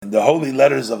the Holy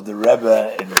Letters of the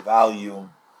Rebbe in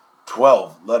volume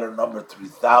 12, letter number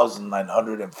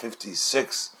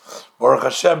 3956, Baruch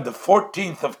Hashem, the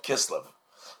 14th of Kislev,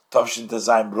 Tavshin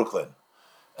Tezayim, Brooklyn.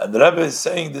 And the Rebbe is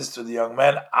saying this to the young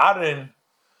man, Aaron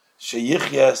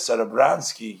Sheyichya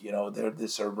Serebransky. You know, the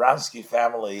Serebransky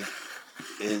family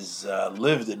is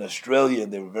lived in Australia,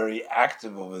 and they were very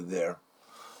active over there.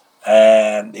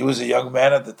 And he was a young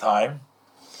man at the time.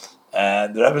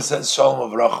 And the Rebbe says, Shalom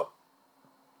Avracha.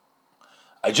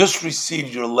 I just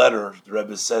received your letter, the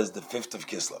Rebbe says, the 5th of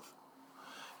Kislev.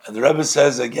 And the Rebbe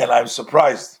says, again, I'm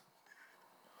surprised.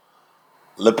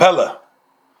 Lepella,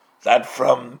 that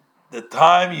from the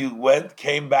time you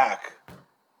came back,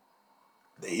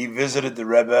 he visited the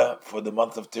Rebbe for the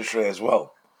month of Tishrei as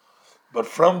well. But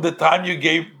from the time you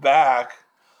gave back,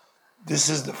 this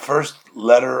is the first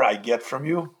letter I get from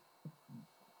you.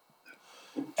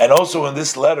 And also in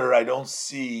this letter, I don't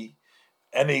see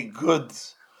any good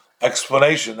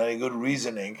explanation, any good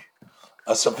reasoning,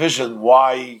 sufficient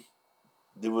why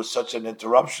there was such an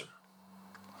interruption.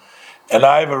 And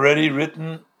I've already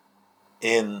written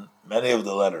in many of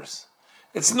the letters.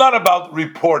 It's not about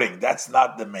reporting. That's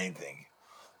not the main thing.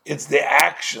 It's the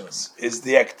actions, it's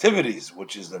the activities,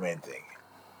 which is the main thing.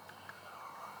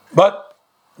 But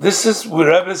this is what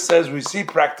Rebbe says we see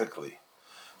practically.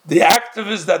 The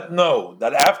activists that know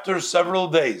that after several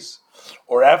days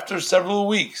or after several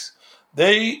weeks,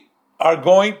 they are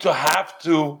going to have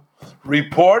to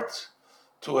report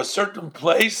to a certain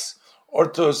place or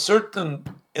to a certain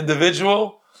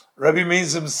individual. Rebbe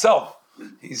means himself.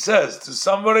 He says to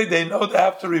somebody they know they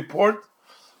have to report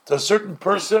to a certain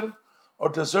person or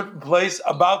to a certain place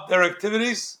about their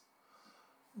activities.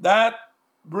 That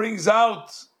brings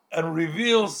out and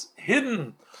reveals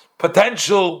hidden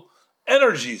potential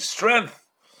energy, strength,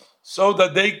 so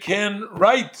that they can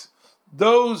write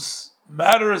those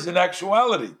matters in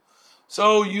actuality.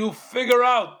 So you figure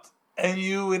out and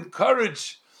you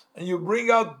encourage and you bring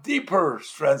out deeper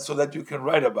strength so that you can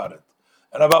write about it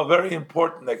and about very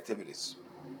important activities.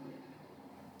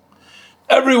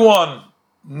 Everyone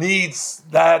needs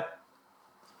that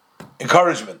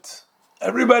encouragement.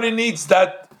 Everybody needs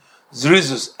that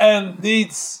zrizus and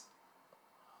needs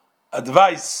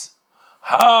advice.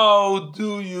 How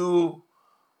do you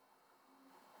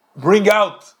bring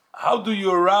out, how do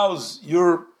you arouse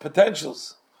your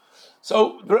potentials?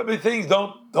 So the Rebbe thinks,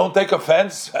 don't take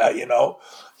offense,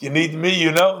 you need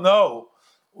me, no.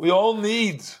 We all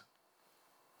need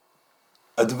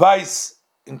advice,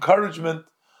 encouragement,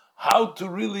 how to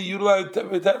really utilize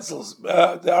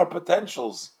our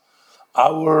potentials,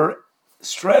 our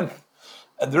strength.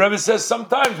 And the Rebbe says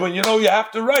sometimes when you have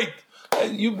to write,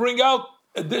 you bring out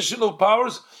additional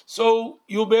powers, so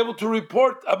you'll be able to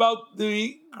report about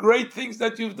the great things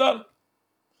that you've done.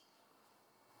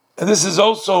 And this is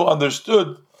also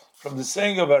understood from the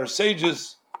saying of our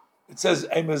sages. It says,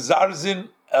 "Eimezarzin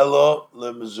elo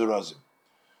lemezurazim."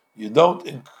 You don't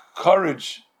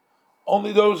encourage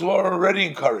only those who are already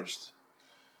encouraged.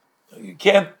 You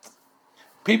can't.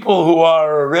 People who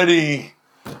are already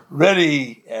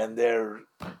ready and they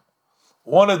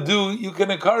want to do, you can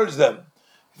encourage them.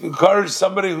 If you encourage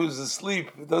somebody who's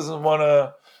asleep, who doesn't want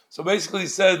to. So basically, he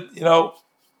said,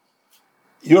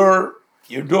 you're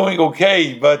doing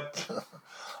okay, but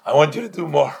I want you to do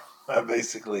more.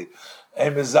 Basically,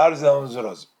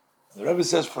 the Rebbe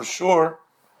says for sure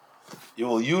you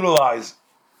will utilize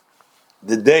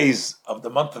the days of the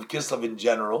month of Kislev in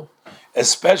general,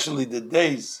 especially the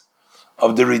days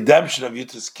of the redemption of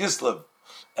Yutis Kislev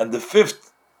and the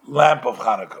 5th lamp of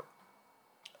Hanukkah.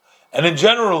 And in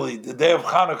generally, the day of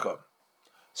Hanukkah,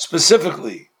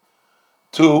 specifically,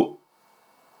 to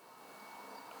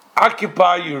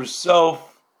occupy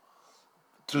yourself,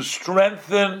 to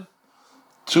strengthen,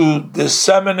 to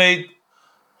disseminate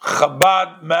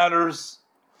Chabad matters,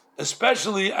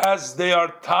 especially as they are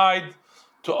tied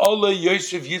to Ole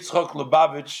Yosef Yitzchok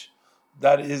Lubavitch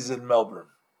that is in Melbourne.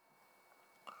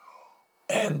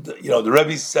 And, the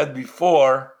Rebbe said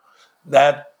before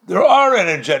that there are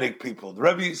energetic people. The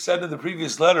Rebbe said in the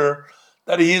previous letter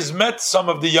that he has met some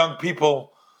of the young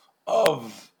people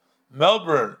of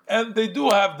Melbourne, and they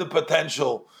do have the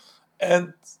potential.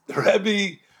 And the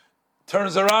Rebbe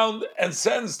turns around and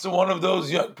sends to one of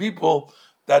those young people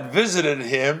that visited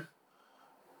him,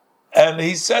 and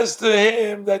he says to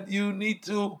him that you need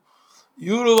to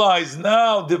utilize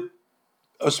now the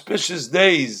auspicious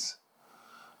days,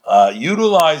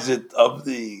 utilize it of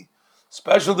the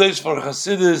special days for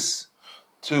Hasidus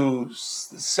to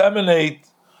disseminate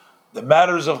the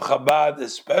matters of Chabad,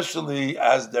 especially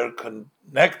as they're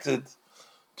connected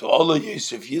to Ola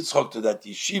Yosef Yitzchok, to that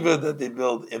yeshiva that they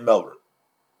build in Melbourne.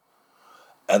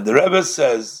 And the Rebbe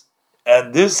says,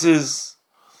 and this is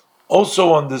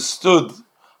also understood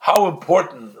how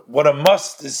important, what a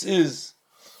must this is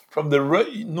from the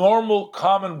normal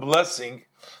common blessing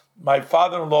my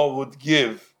father-in-law would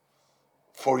give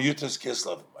for Yutas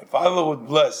Kislev. My father would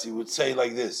bless, he would say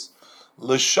like this,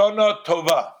 Lashana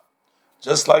Tova,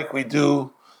 just like we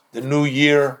do the new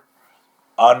year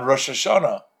on Rosh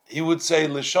Hashanah. He would say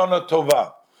Lashana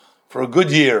Tova, for a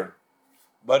good year.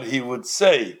 But he would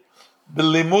say,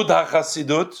 B'limud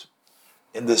HaChasidut,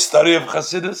 in the study of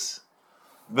Chassidus,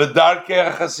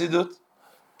 B'darkei HaChasidut,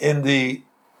 in the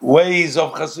ways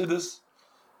of Chassidus,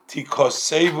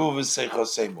 Tikosevu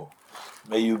v'seichosemu.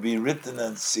 May you be written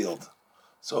and sealed.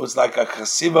 So it's like a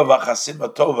chasiva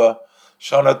v'chasima tova,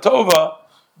 shana tova,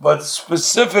 but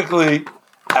specifically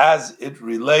as it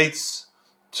relates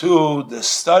to the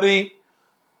study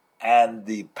and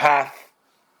the path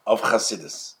of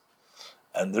Chassidus.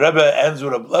 And the Rebbe ends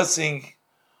with a blessing.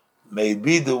 May it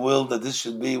be the will that this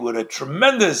should be with a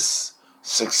tremendous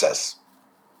success.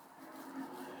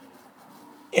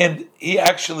 And he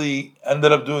actually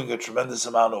ended up doing a tremendous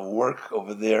amount of work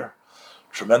over there,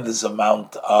 tremendous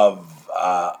amount of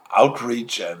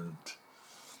outreach, and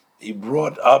he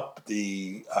brought up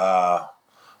the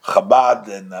Chabad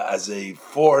and as a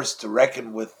force to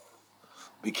reckon with,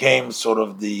 became sort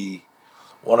of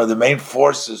one of the main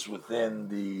forces within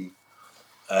the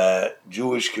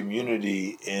Jewish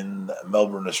community in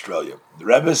Melbourne, Australia. The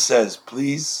Rebbe says,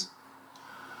 please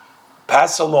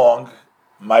pass along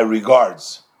my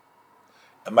regards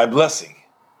and my blessing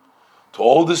to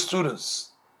all the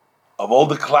students of all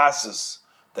the classes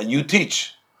that you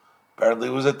teach. Apparently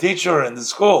he was a teacher in the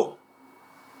school.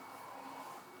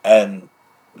 And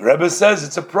the Rebbe says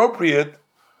it's appropriate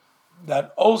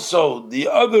that also the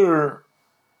other,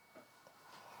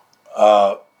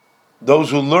 those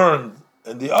who learned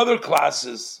in the other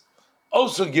classes,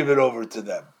 also give it over to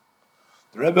them.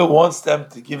 The Rebbe wants them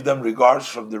to give them regards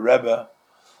from the Rebbe,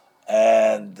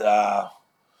 and the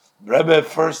Rebbe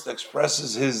first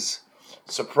expresses his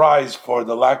surprise for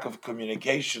the lack of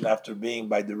communication after being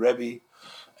by the Rebbe,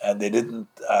 and they didn't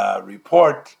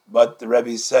report, but the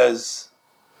Rebbe says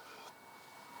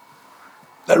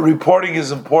that reporting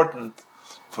is important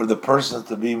for the person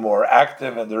to be more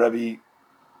active, and the Rebbe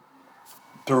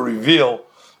to reveal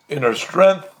inner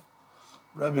strength.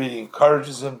 Rebbe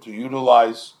encourages him to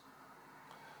utilize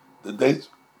the days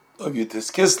of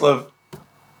Yutas Kislev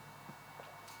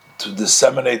to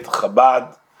disseminate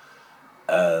Chabad,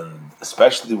 and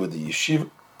especially with the yeshiva.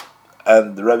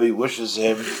 And the Rebbe wishes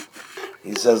him,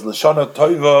 he says, Lashana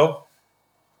Toivo.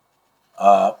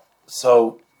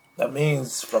 So that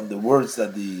means from the words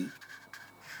that the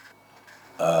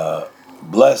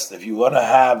blessed, if you want to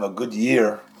have a good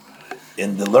year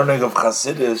in the learning of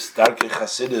Chassidus, Darkei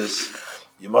Chassidus,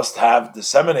 you must have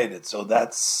disseminated. So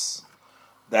that's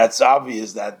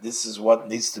obvious that this is what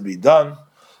needs to be done.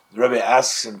 The Rebbe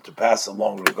asks him to pass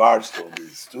along regards to all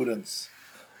these students,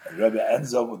 and the Rebbe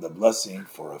ends up with a blessing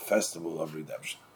for a festival of redemption.